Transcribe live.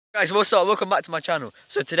Guys, what's up? Welcome back to my channel.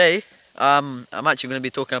 So today, I'm actually going to be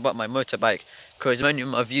talking about my motorbike because many of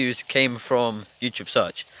my views came from YouTube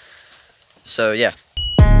search. So yeah.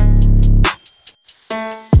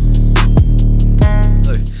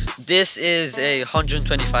 So this is a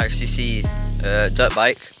 125cc dirt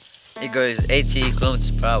bike. It goes 80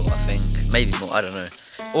 kilometers per hour, I think, maybe more. I don't know.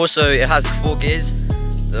 Also, it has 4 gears.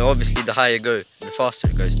 So obviously, the higher you go, the faster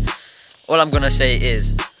it goes. All I'm gonna say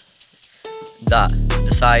is that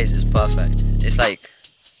the size is perfect. It's like,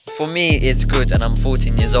 for me it's good, and I'm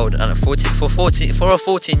 14 years old, and for a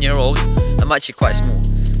 14-year-old I'm actually quite small,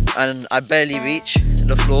 and I barely reach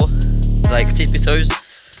the floor, like tippy toes.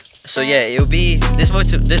 So yeah, it'll be this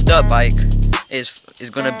dirt bike is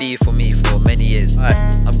gonna be for me for many years. Alright,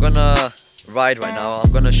 I'm gonna ride right now.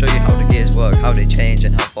 I'm gonna show you how the gears work, how they change,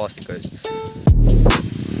 and how fast it goes.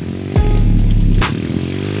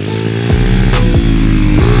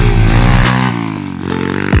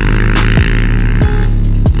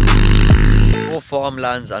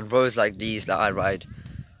 Farmlands and roads like these that I ride,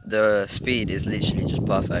 the speed is literally just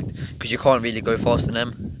perfect because you can't really go faster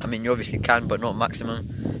than them. I mean, you obviously can, but not maximum.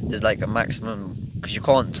 There's like a maximum because you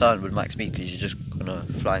can't turn with max speed because you're just gonna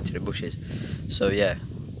fly into the bushes. So yeah,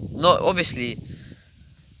 not obviously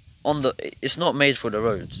it's not made for the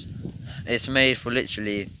roads. It's made for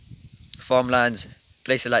literally farmlands,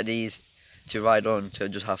 places like these to ride on, to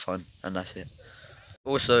just have fun, and that's it.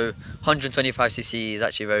 Also, 125cc is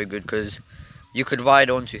actually very good because you could ride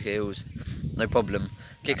onto hills, no problem.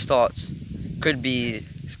 Kickstarts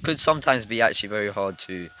could sometimes be actually very hard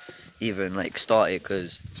to even like start it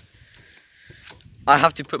because I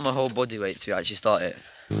have to put my whole body weight to actually start it.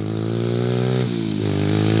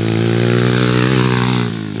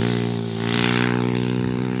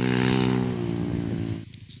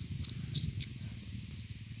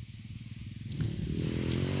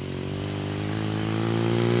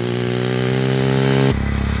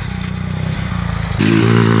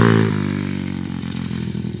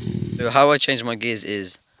 So how I change my gears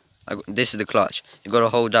is, this is the clutch. You gotta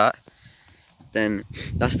hold that, then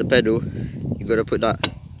that's the pedal. You gotta put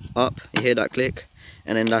that up, you hear that click,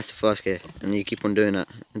 and then that's the first gear. And you keep on doing that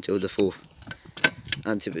until the 4th.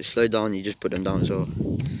 And to slow down, you just put them down as well.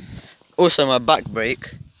 Also, my back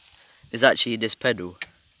brake is actually this pedal.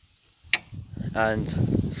 And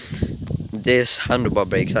this handlebar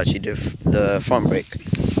brake is actually the front brake.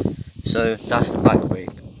 So that's the back brake.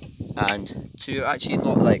 And to actually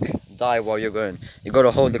not like die while you're going, you gotta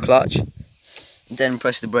hold the clutch, then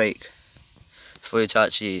press the brake for you to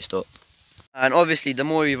actually stop. And obviously, the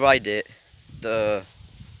more you ride it, the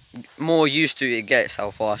more used to it gets, how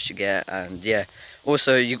fast you get, and yeah.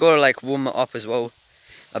 Also, you gotta like warm it up as well,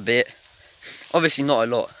 a bit. Obviously, not a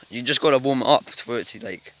lot. You just gotta warm it up for it to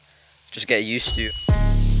like just get used to.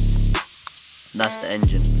 That's the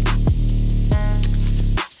engine.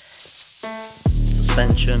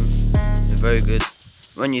 Suspension, very good.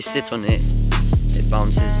 When you sit on it, it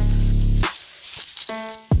bounces.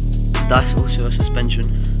 That's also a suspension.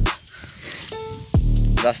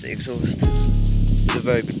 That's the exhaust. It's a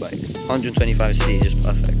very good bike. 125cc is just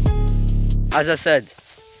perfect. As I said,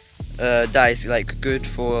 that is like good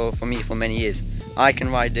for me for many years. I can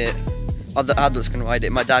ride it, other adults can ride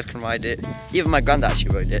it, my dad can ride it, even my granddad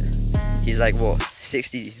actually rode it. He's like, what,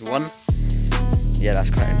 61? Yeah, that's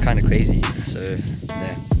kind of crazy. So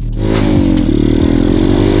yeah.